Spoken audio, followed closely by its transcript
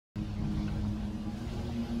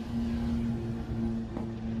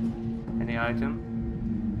Any item?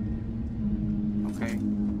 Okay.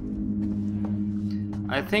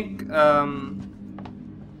 I think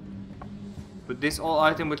with this all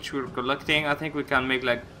item which we're collecting, I think we can make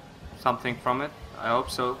like something from it. I hope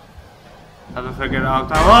so. Haven't figured out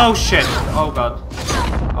how. Oh shit! Oh god!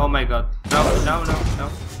 Oh my god! No! No! No! No!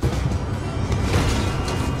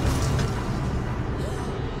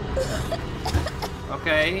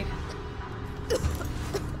 Okay.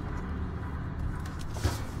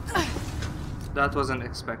 That wasn't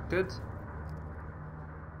expected.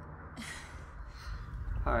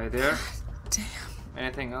 Hi there. Damn.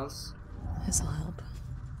 Anything else? This'll help.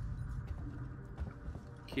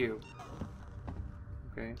 Q.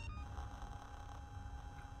 Okay.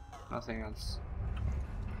 Nothing else.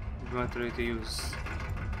 Inventory to use.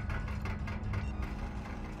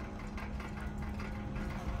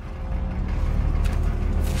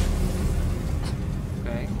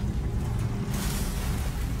 Okay.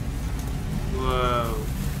 Whoa.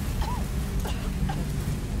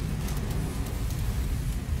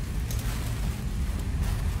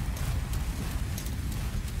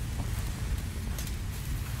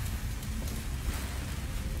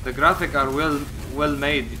 The graphics are well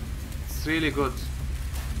made. It's really good.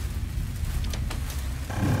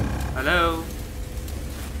 Hello.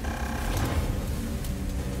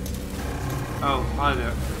 Oh, hi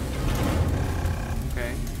there.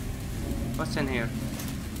 Okay. What's in here?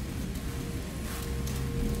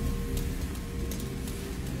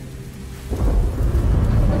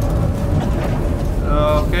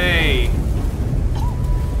 Okay.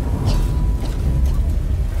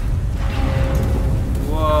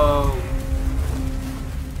 Whoa.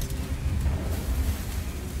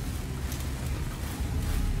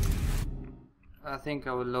 I think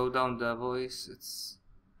I will low down the voice. It's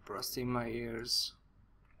busting my ears.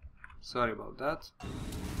 Sorry about that.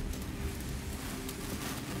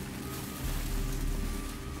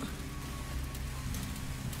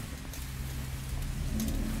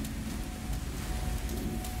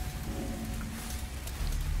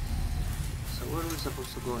 So where are we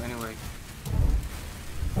supposed to go anyway?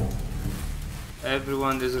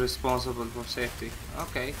 Everyone is responsible for safety.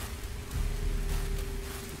 Okay.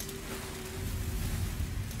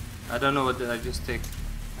 I don't know what did I just take.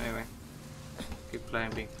 Anyway, keep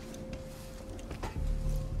climbing.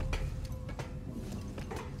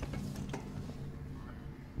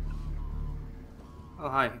 Oh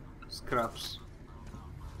hi, scraps.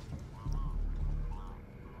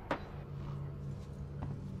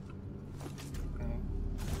 Okay.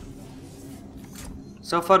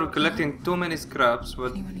 So far we're collecting too many scraps,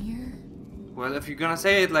 but Anyone here? well, if you're gonna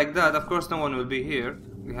say it like that, of course no one will be here.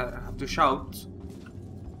 We have to shout.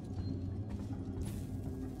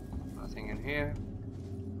 Nothing in here.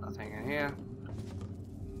 Nothing in here.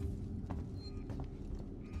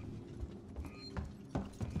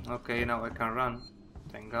 Okay, now I can run.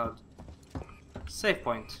 Thank God. Save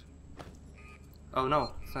point. Oh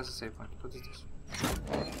no, it's not a save point. What is this?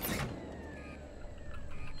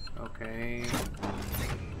 Okay.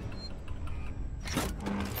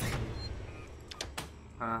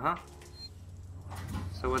 Uh-huh.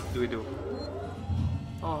 So what do we do?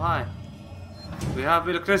 Oh hi. We have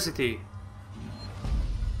electricity.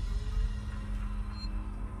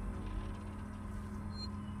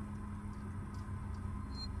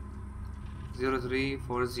 Zero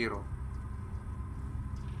 0340.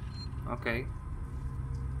 Okay.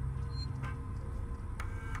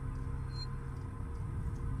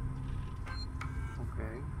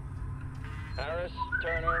 Okay. Harris,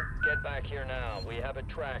 Turner, get back here now. We have a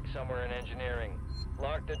track somewhere in engineering.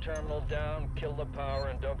 Lock the terminal down, kill the power,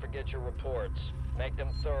 and don't forget your reports. Make them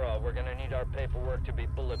thorough. We're gonna need our paperwork to be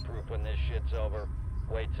bulletproof when this shit's over.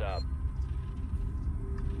 Waits up.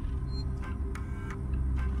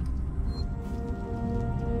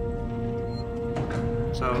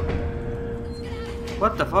 So,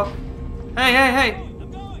 what the fuck? Hey, hey, hey!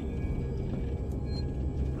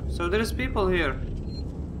 So there's people here.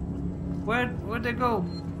 Where'd they go?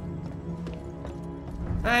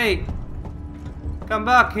 Hey! Come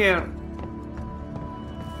back here!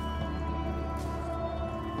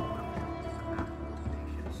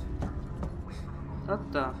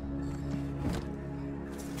 What the?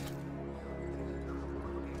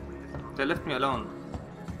 They left me alone.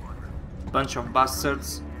 Bunch of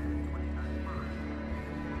bastards.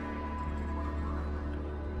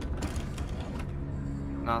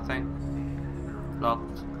 Nothing.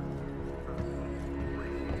 Locked.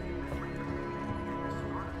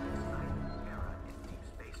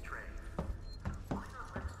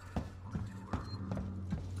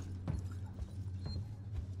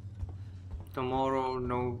 Tomorrow,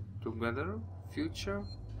 no together. Future,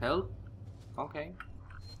 help. Okay.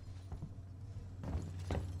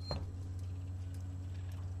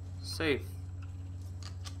 Safe.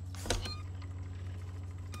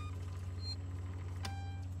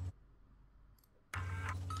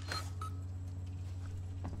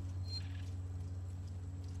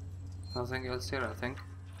 Nothing else here, I think.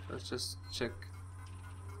 Let's just check.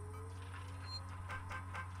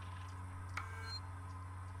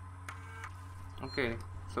 Okay,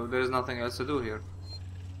 so there's nothing else to do here.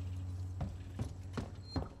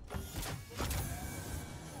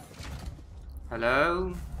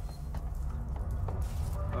 Hello?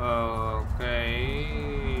 Okay,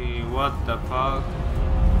 what the fuck?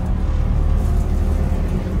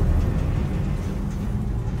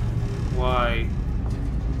 Why?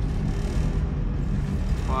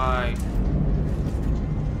 Why?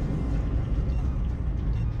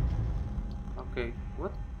 Okay,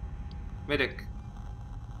 what? Medic.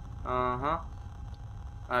 Uh-huh.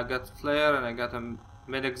 I got flare and I got a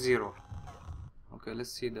medic 0. Okay,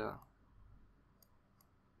 let's see the...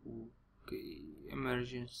 Okay,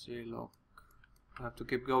 emergency lock. I have to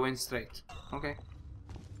keep going straight. Okay.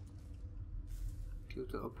 Q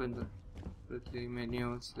to open the Ripley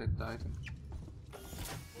menu, select the item.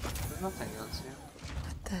 There's nothing else here.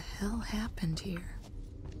 What the hell happened here?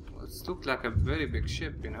 Well, it looked like a very big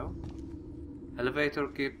ship, you know? Elevator,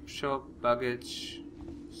 keep shop, baggage,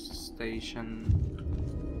 station.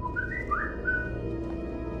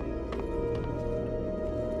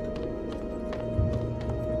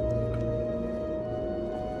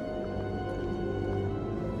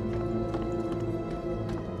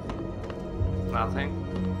 Nothing.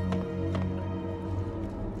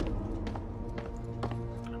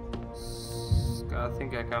 I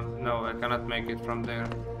think I can. No, I cannot make it from there.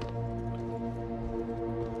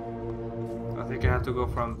 I think I have to go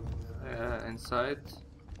from inside.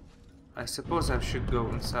 I suppose I should go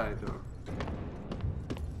inside, or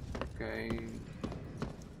okay.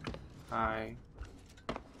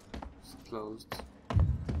 It's closed.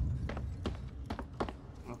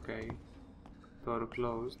 Okay, door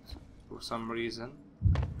closed for some reason.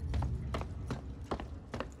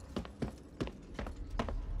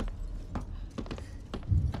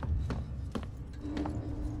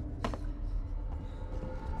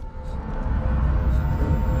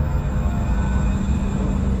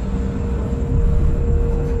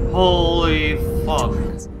 Holy fuck.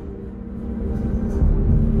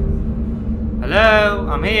 Hello,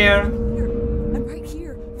 I'm here. I'm right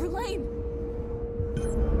here. Verlaine!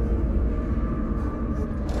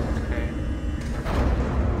 Okay.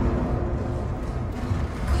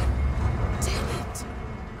 Damn it!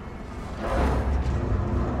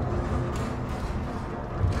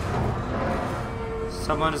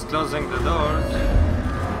 Someone is closing the doors.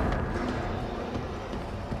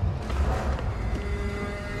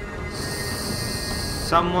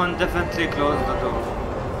 Someone definitely closed the door.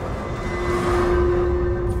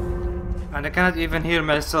 And I cannot even hear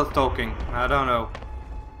myself talking. I don't know.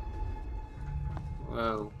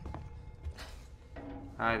 Whoa.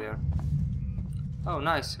 Hi there. Oh,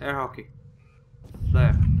 nice. Air hockey.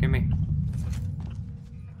 Flare. Gimme.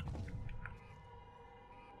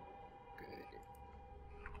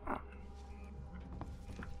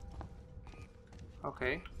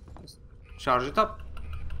 Okay. Let's charge it up.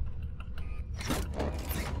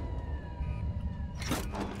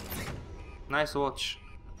 Nice watch.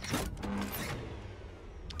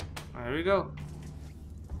 There we go.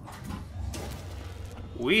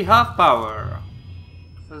 We have power.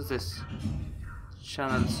 What's this?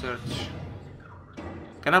 Channel search.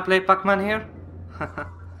 Can I play Pac-Man here?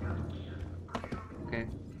 Okay.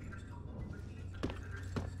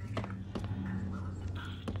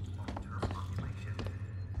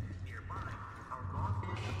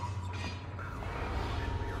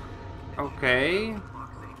 Okay.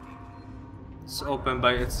 It's open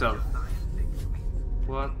by itself.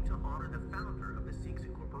 What? To honor the founder of the Seeks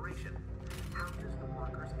Incorporation, houses the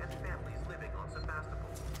workers and families living on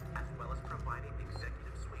Sebastopol, as well as providing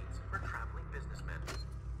executive suites for traveling businessmen.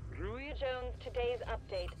 Julia Jones, today's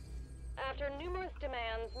update. After numerous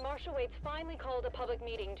demands, Marshal Waits finally called a public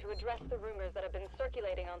meeting to address the rumors that have been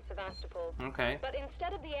circulating on Sebastopol. Okay. But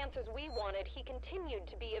instead of the answers we wanted, he continued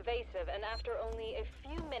to be evasive, and after only a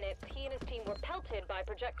few minutes, he and his team were pelted by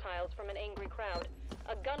projectiles from an angry crowd.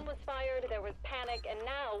 A gun was fired, there was panic, and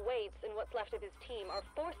now Waits and what's left of his team are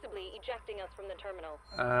forcibly ejecting us from the terminal.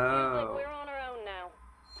 Feels like we're on our own now.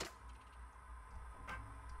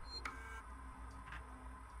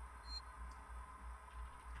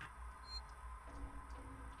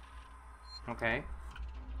 Okay.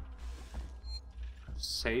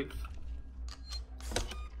 Save.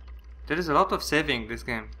 There is a lot of saving this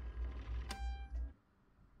game.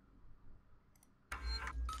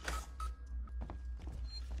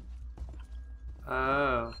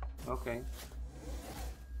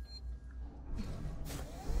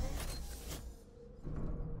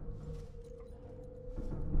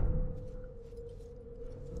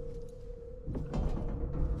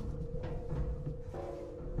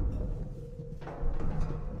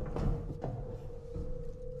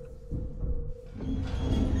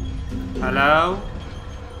 Hello?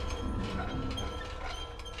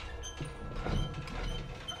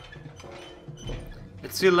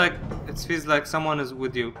 It feels like someone is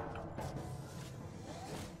with you.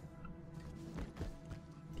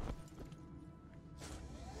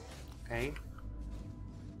 Okay.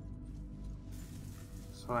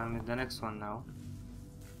 So I'm in the next one now.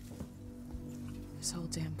 This whole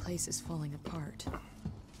damn place is falling apart.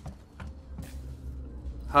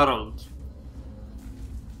 Harold.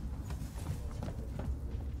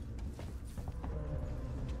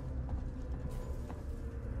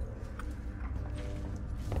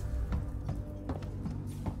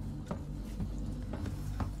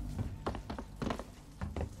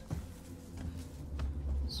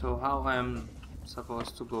 So how I'm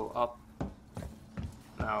supposed to go up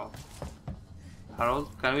now? Harold?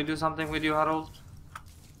 Can we do something with you, Harold?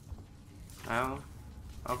 No?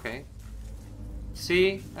 Okay.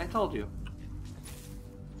 See? I told you.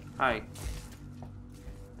 Hi.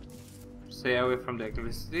 Stay away from the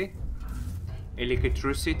electricity.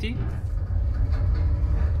 Electricity?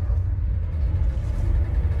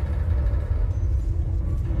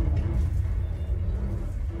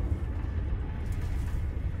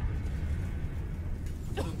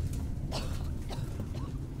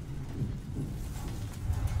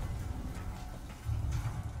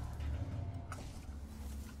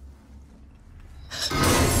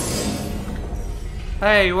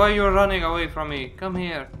 Hey, why are you running away from me? Come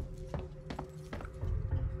here.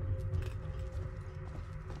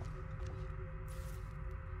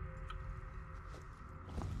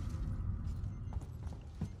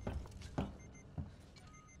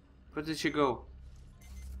 Where did she go?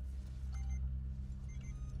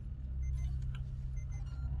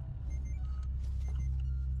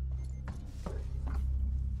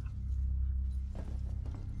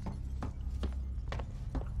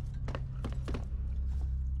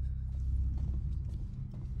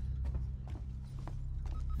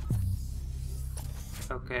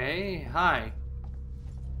 Okay, hi.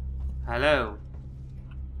 Hello.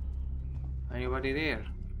 Anybody there?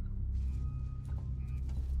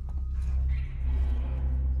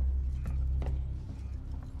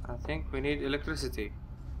 I think we need electricity,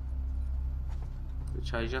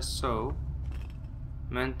 which I just saw.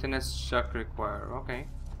 Maintenance check required. Okay.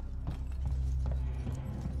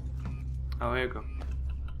 Oh, here you go.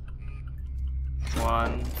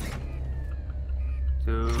 1,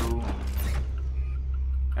 2,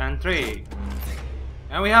 and 3,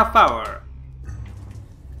 and we have power.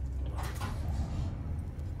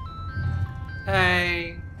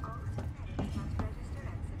 Hey.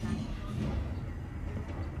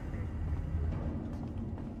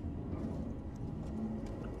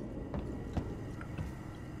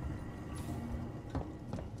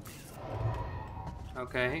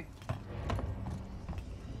 Okay.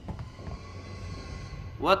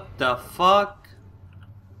 What the fuck?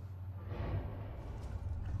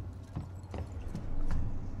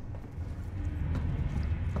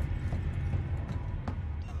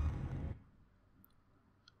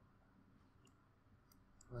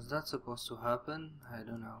 Was that supposed to happen? I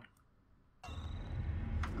don't know.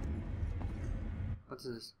 What is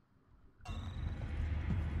this?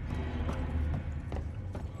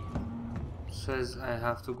 Says I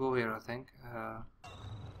have to go here, I think.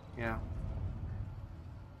 Yeah.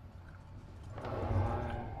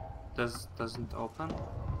 Doesn't open.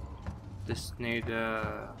 Just need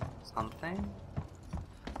something.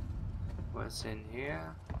 What's in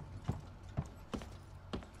here?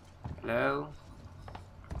 Hello?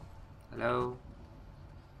 Hello?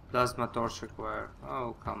 Plasma torch required.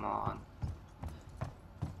 Oh, come on.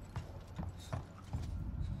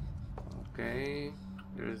 Okay,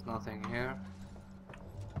 there is nothing here.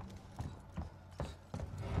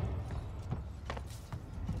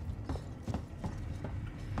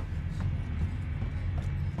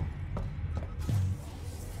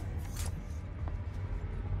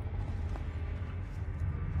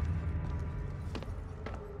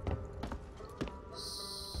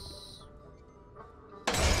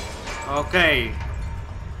 Okay.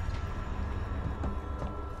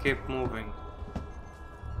 Keep moving.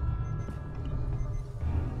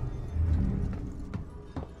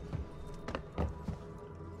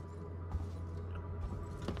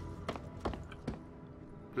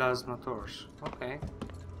 Plasma torch. Okay.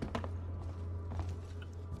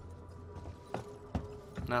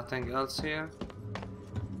 Nothing else here.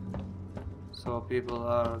 So people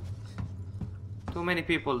are... Too many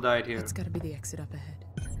people died here. That's gotta be the exit up ahead.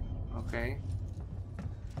 Okay.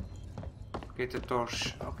 Get a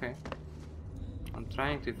torch. Okay. I'm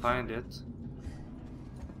trying to find it.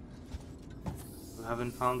 We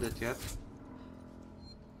haven't found it yet.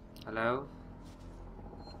 Hello?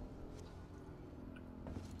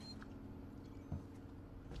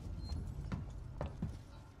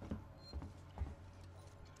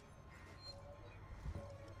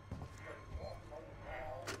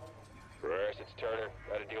 First, it's Turner.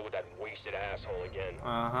 Gotta deal with that wasted asshole again.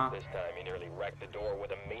 This time he nearly wrecked the door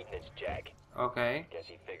with a maintenance jack. Okay. Guess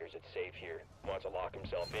he figures it's safe here. Wants to lock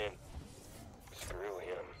himself in. Screw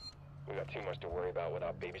him. We got too much to worry about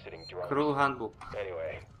without babysitting drunks. Crew handbook.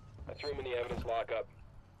 Anyway, I threw him in the evidence lockup.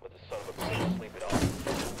 Let the son of a bitch sleep it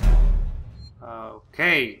off.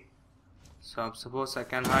 Okay. So I'm supposed I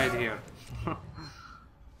can hide here.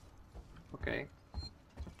 Okay.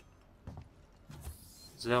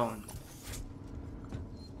 Zone.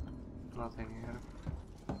 Nothing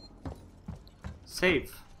here.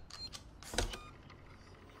 Save.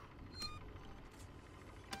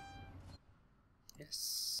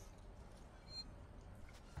 Yes.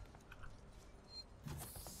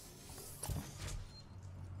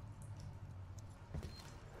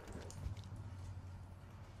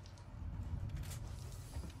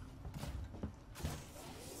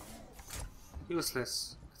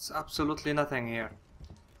 Useless. It's absolutely nothing here.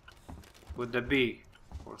 With the B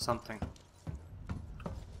or something.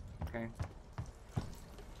 Okay.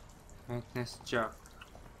 Maintenance job.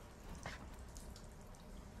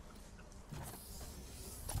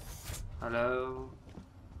 Hello.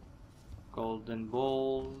 Golden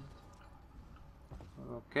ball.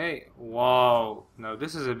 Okay. Wow. Now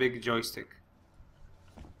this is a big joystick.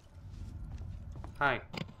 Hi.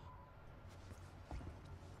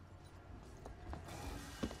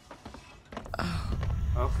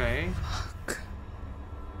 Okay.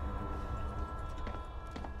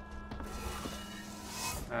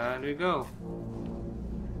 And we go.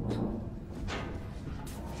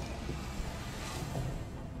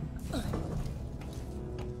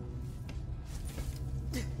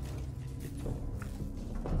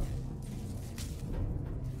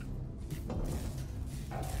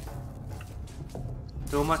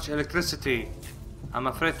 Too much electricity. I'm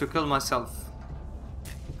afraid to kill myself.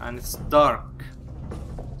 And it's dark.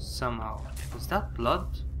 Somehow. Is that blood?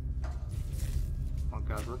 Oh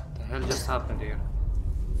god, what the hell just happened here?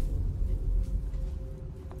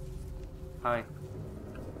 Hi.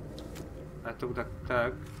 I took the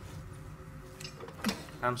tag.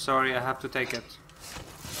 I'm sorry, I have to take it.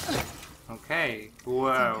 Okay.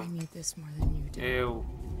 Wow. I think I need this more than you do. Ew.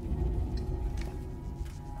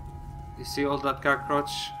 You see all that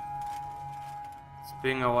cockroach? It's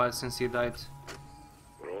been a while since he died.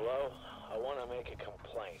 Hello? I want to make a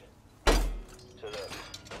complaint. To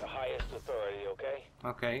the highest authority, okay?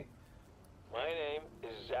 Okay. My name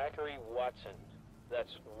is Zachary Watson.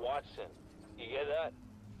 That's Watson. You get that?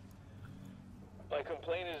 My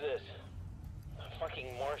complaint is this. The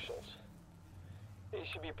fucking marshals. They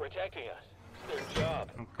should be protecting us. It's their job.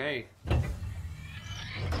 Okay.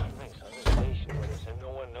 Thanks on the station with us and no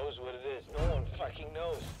one knows what it is. No one fucking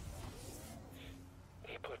knows.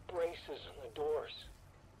 They put braces on the doors.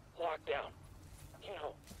 Lockdown. You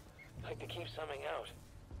know, like to keep something out.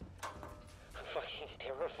 I'm fucking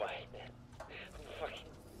terrified, man. I'm fucking...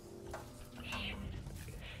 Shit.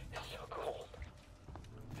 It's so cold.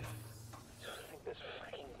 I don't think this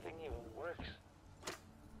fucking thing even works.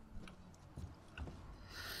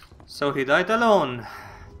 So he died alone.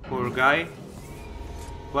 Poor guy.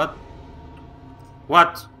 What?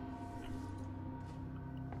 What?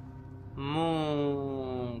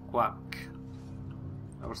 Moonquack.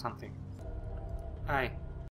 Or something. Hi.